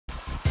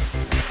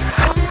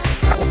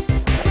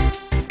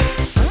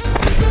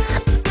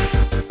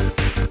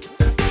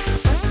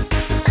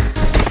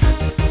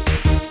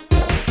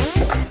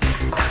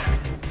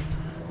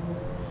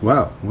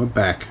we're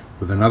back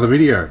with another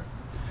video.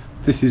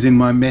 This is in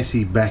my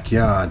messy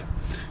backyard,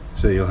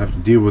 so you'll have to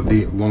deal with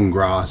the long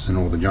grass and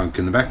all the junk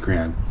in the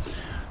background.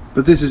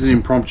 But this is an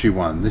impromptu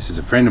one. This is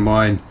a friend of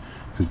mine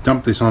has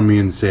dumped this on me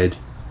and said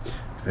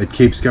it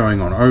keeps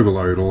going on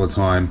overload all the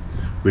time.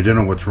 We don't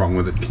know what's wrong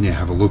with it. Can you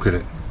have a look at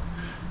it?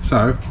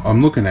 So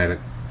I'm looking at it.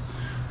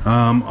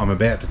 I'm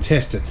about to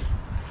test it.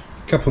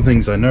 A couple of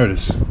things I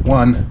noticed.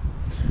 One,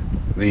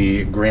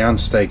 the ground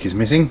stake is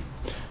missing,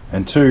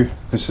 and two,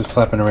 this is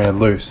flapping around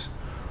loose.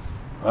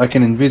 I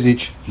can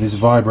envisage this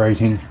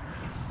vibrating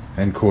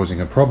and causing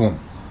a problem.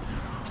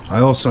 I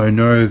also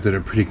know that a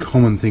pretty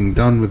common thing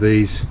done with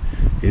these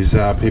is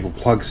people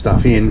plug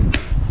stuff in,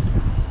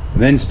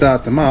 then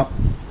start them up,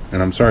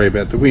 and I'm sorry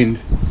about the wind,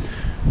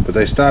 but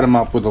they start them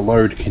up with a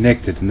load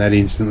connected and that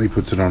instantly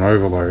puts it on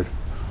overload.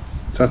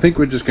 So I think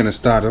we're just going to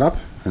start it up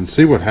and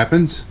see what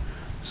happens,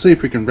 see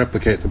if we can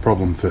replicate the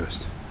problem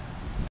first.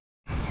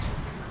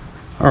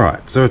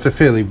 Alright, so it's a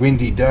fairly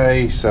windy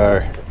day,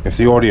 so if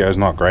the audio is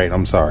not great,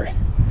 I'm sorry.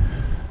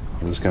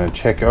 I'm just going to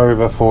check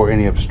over for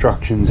any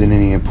obstructions in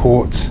any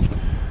ports.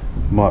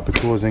 Might be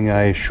causing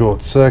a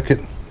short circuit.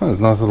 Oh, there's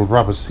a nice little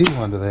rubber seal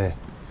under there.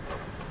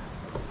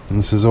 And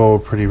this is all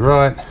pretty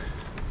right.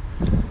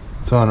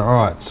 It's on.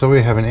 Alright, so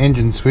we have an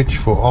engine switch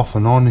for off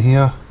and on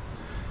here.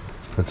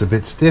 That's a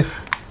bit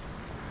stiff.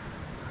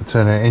 I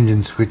turn our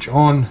engine switch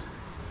on.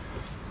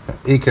 Our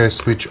eco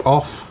switch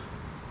off.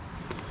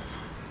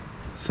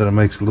 So that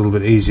makes it a little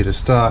bit easier to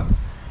start.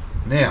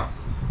 Now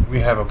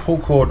we have a pull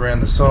cord around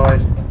the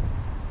side,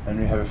 and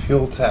we have a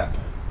fuel tap,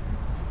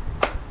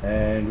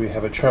 and we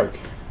have a choke.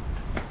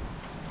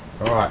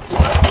 Alright,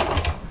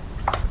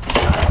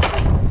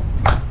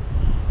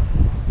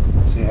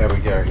 let's see how we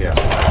go here.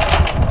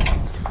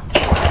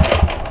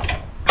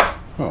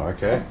 Oh,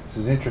 okay, this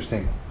is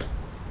interesting.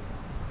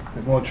 A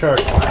bit more choke.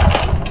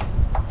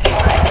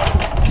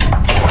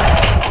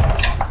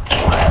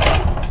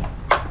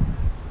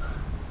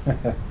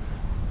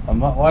 I'm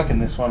not liking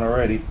this one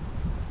already.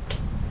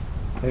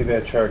 Leave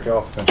our choke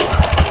off and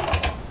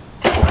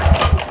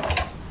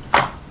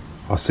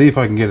I'll see if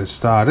I can get it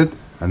started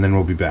and then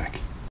we'll be back.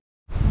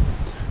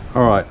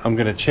 Alright, I'm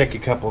going to check a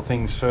couple of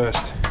things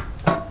first.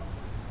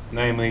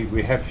 Namely,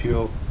 we have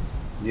fuel.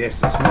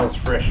 Yes, it smells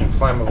fresh and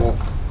flammable.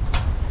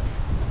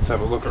 Let's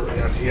have a look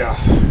around here.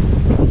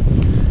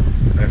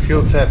 Our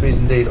fuel tap is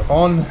indeed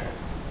on.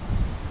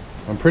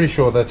 I'm pretty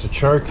sure that's a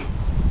choke.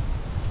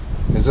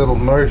 There's a little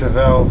motor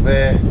valve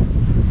there.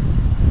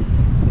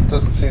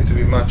 Doesn't seem to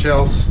be much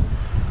else.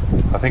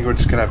 I think we're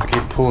just going to have to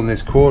keep pulling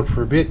this cord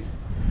for a bit,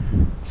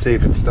 see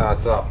if it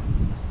starts up.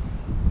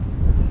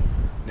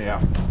 Now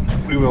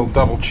we will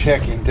double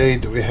check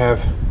indeed that we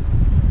have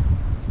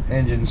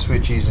engine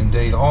switch is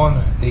indeed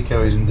on,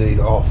 eco is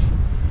indeed off.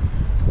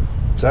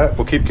 So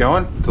we'll keep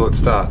going until it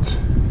starts.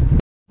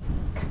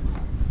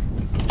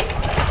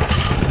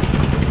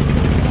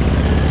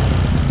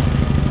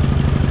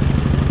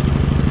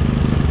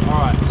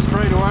 Alright,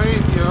 straight away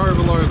your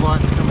overload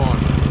lights come on.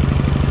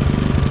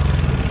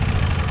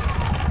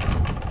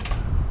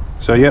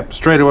 So yep,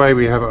 straight away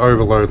we have an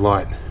overload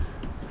light.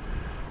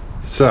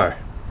 So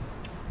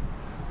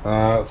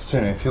let's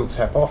turn our fuel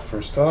tap off for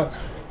a start.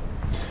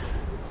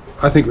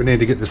 I think we need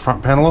to get this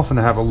front panel off and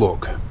have a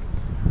look.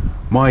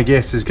 My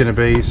guess is going to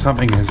be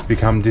something has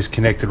become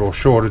disconnected or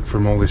shorted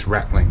from all this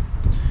rattling.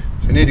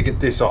 So we need to get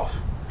this off,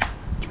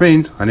 which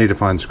means I need to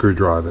find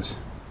screwdrivers.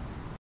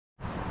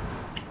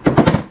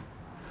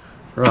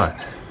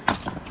 Right,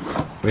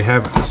 we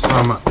have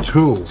some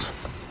tools,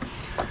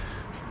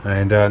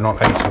 and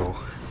not a tool.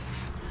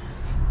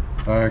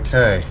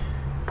 Okay.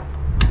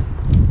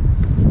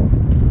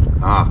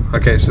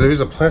 Okay, so there is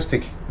a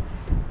plastic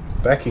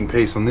backing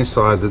piece on this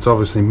side that's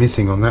obviously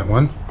missing on that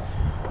one,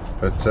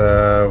 but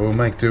we'll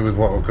make do with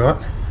what we've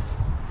got.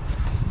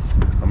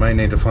 I may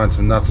need to find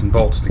some nuts and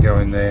bolts to go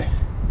in there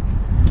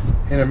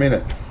in a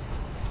minute.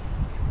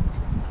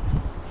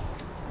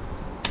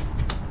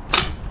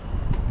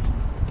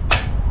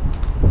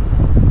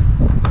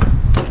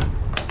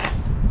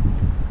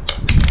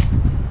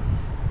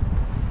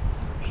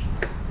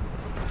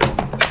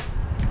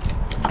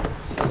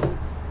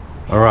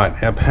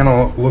 Alright, our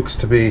panel looks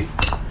to be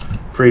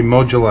very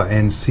modular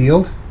and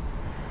sealed,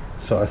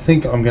 so I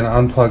think I'm going to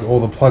unplug all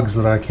the plugs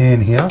that I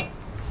can here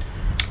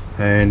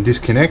and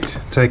disconnect,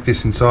 take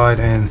this inside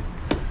and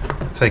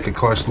take a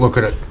close look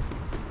at it.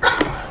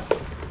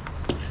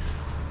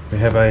 We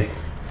have a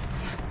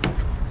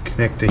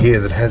connector here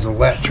that has a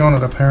latch on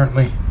it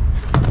apparently,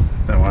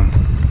 that one.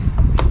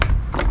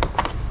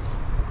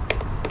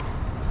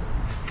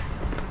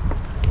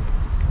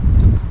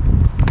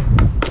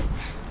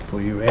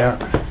 Pull you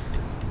out.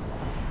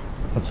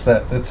 What's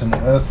that? That's an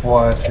earth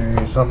wire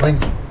to something.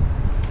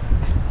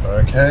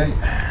 Okay.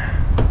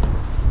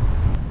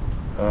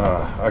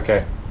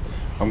 Okay.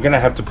 I'm going to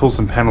have to pull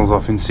some panels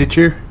off in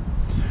situ,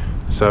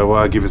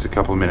 so give us a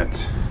couple of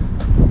minutes.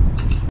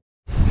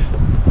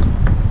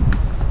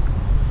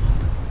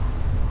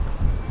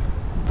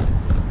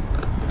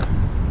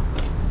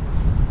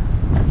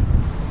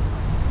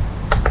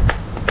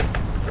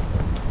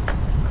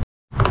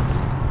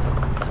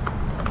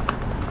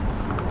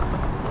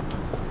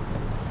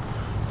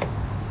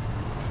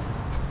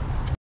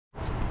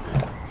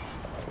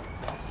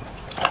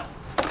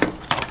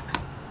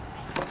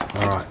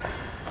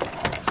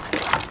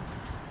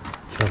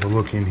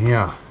 look in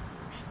here.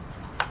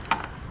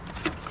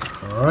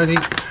 Alrighty.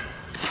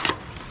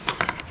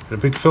 Got a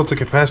big filter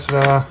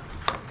capacitor.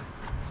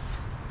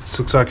 This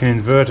looks like an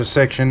inverter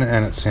section,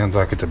 and it sounds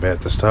like it's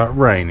about to start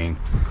raining.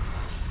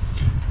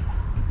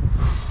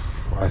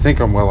 I think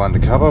I'm well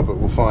undercover, but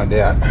we'll find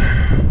out.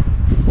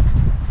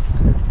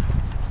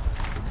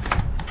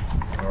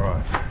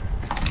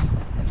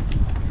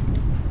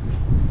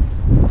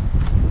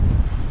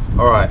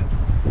 Alright,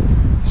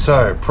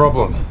 so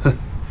problem.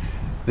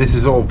 This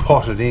is all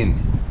potted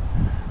in.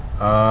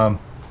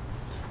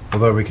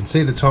 Although we can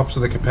see the tops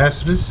of the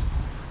capacitors,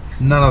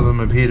 none of them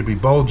appear to be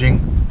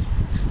bulging,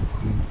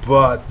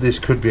 but this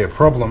could be a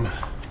problem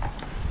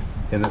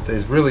in that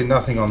there's really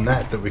nothing on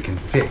that we can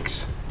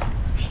fix.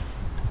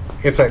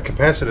 If that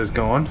capacitor's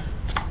gone,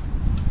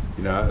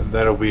 you know,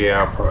 that'll be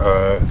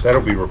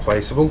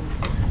replaceable.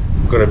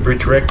 We've got a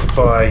bridge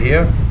rectifier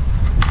here.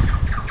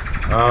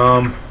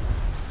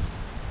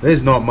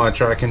 There's not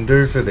much I can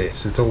do for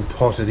this, it's all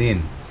potted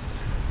in.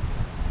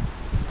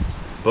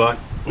 But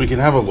we can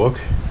have a look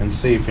and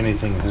see if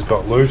anything has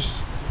got loose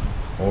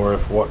or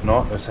if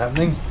whatnot is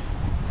happening.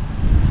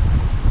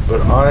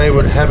 But I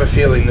would have a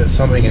feeling that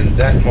something in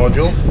that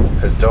module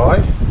has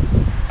died,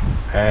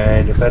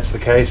 and if that's the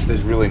case,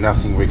 there's really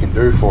nothing we can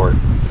do for it.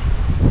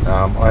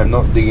 I'm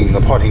not digging the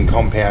potting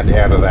compound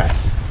out of that.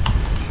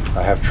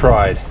 I have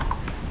tried.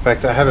 In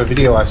fact, I have a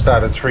video I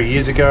started 3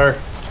 years ago.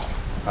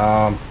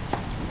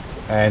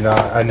 And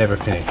I never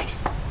finished.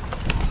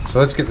 So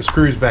let's get the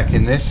screws back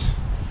in this,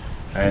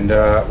 and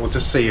we'll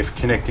just see if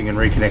connecting and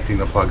reconnecting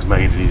the plugs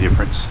made any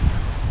difference.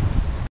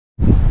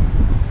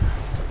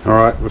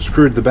 Alright, we've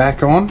screwed the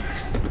back on.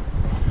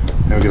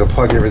 Now we're going to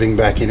plug everything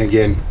back in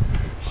again.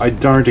 I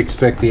don't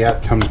expect the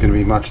outcome's going to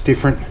be much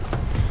different.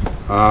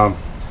 I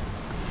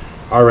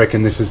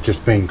reckon this has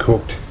just been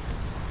cooked,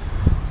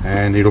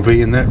 and it'll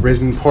be in that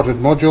resin potted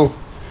module,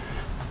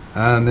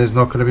 and there's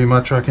not going to be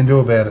much I can do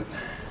about it.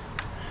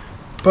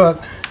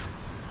 But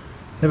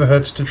never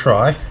hurts to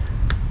try.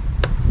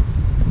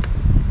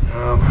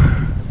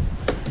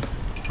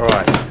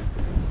 Alright,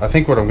 I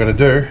think what I'm going to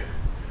do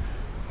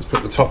is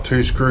put the top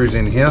 2 screws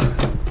in here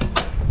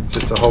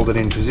just to hold it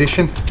in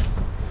position.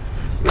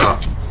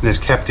 There's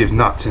captive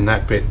nuts in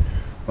that bit.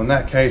 In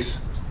that case,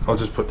 I'll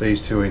just put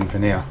these 2 in for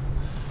now.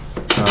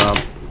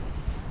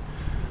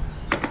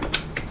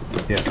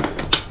 Yeah,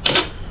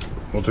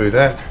 we'll do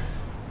that,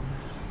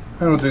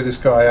 and we'll do this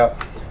guy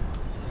up,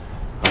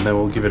 and then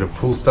we'll give it a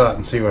pull start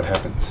and see what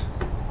happens.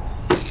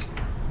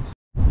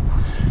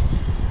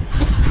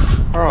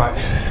 Alright,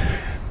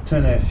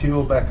 turn our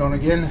fuel back on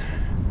again,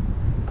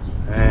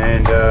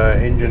 and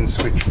engine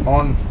switch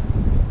on,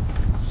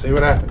 see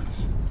what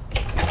happens.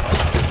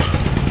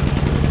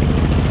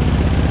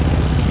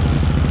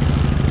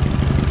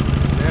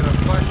 There's a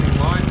flashing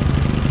light.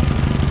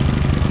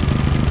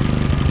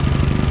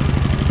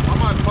 I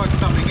might plug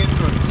something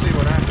into it and see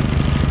what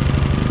happens.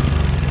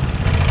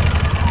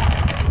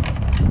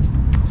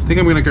 I think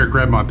I'm going to go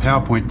grab my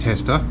PowerPoint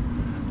tester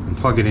and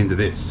plug it into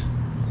this.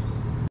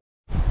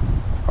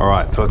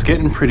 Alright, so it's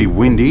getting pretty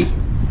windy,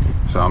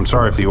 so I'm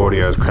sorry if the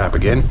audio is crap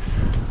again.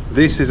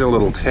 This is a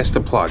little tester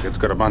plug. It's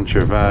got a bunch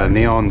of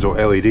neons or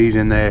LEDs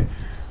in there,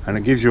 and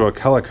it gives you a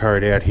color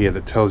code out here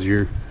that tells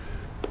you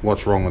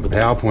what's wrong with the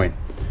PowerPoint.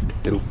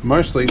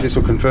 Mostly this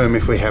will confirm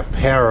if we have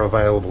power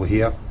available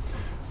here,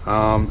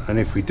 and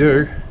if we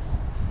do,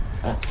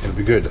 it'll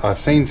be good.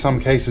 I've seen some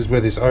cases where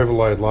this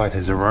overload light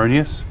is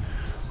erroneous,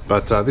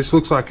 but this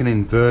looks like an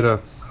inverter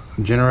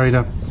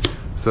generator.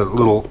 So the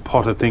little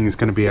potted thing is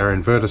going to be our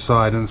inverter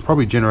side, and it's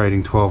probably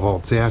generating 12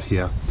 volts out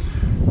here.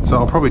 So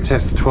I'll probably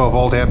test the 12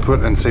 volt output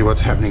and see what's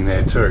happening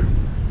there too.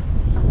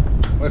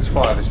 Let's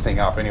fire this thing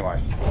up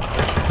anyway.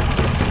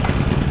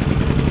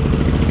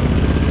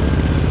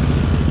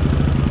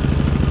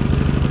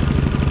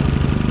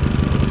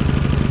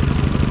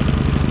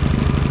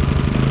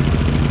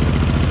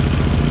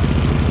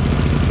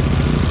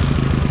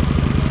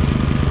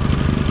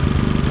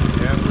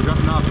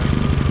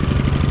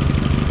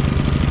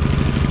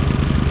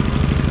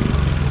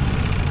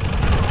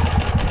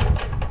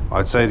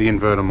 I'd say the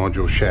inverter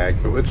module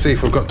shagged, but let's see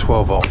if we've got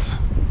 12 volts.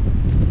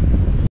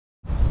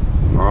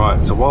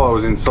 Alright, so while I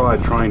was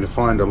inside trying to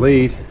find a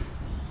lead,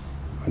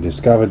 I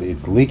discovered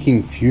it's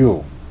leaking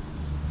fuel,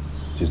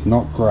 which is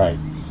not great.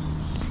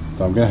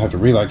 So I'm going to have to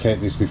relocate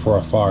this before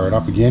I fire it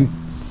up again,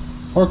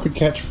 or it could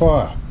catch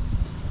fire.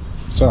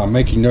 So I'm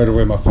making note of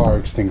where my fire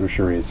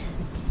extinguisher is.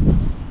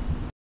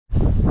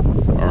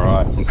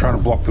 Alright, I'm trying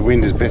to block the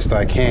wind as best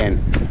I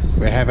can.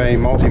 We have a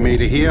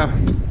multimeter here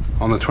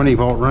on the 20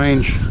 volt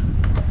range,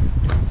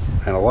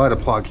 and a loader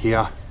plug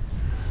here.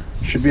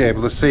 Should be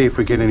able to see if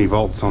we get any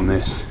volts on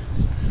this.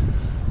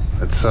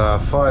 Let's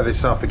fire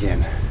this up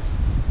again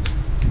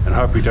and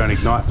hope we don't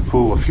ignite the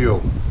pool of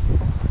fuel.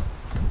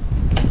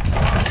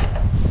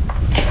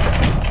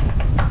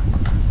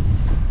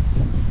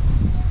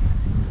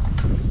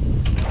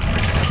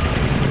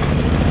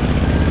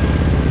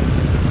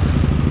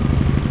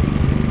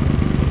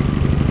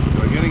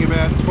 We're getting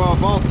about 12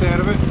 volts out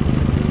of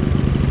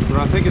it, but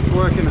I think it's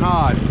working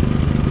hard.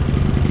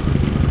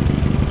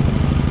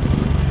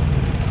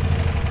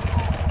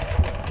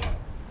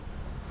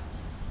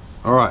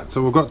 Alright,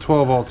 so we've got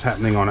 12 volts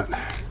happening on it.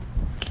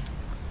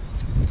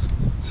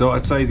 So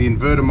I'd say the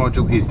inverter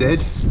module is dead.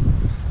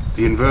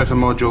 The inverter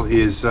module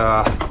is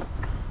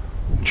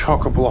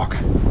chock-a-block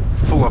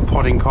full of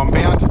potting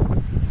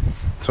compound.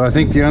 So I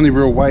think the only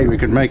real way we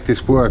could make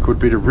this work would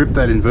be to rip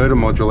that inverter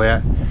module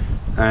out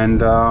and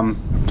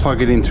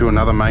plug it into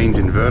another mains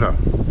inverter.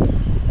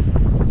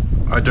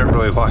 I don't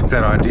really like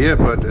that idea,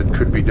 but it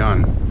could be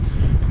done.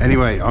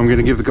 Anyway, I'm going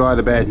to give the guy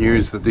the bad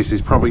news that this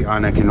is probably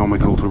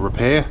uneconomical to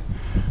repair,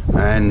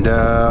 and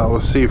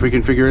we'll see if we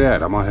can figure it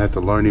out. I might have to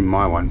loan him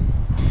my one.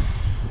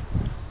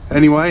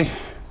 Anyway,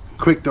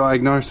 quick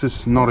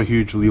diagnosis, not a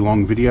hugely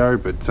long video,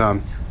 but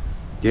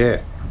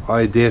yeah,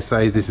 I dare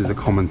say this is a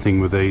common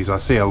thing with these. I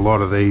see a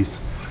lot of these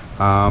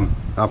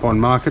up on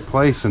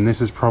Marketplace, and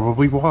this is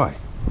probably why.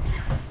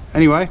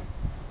 Anyway,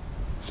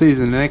 see you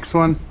in the next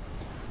one.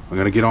 I'm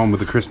going to get on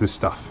with the Christmas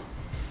stuff.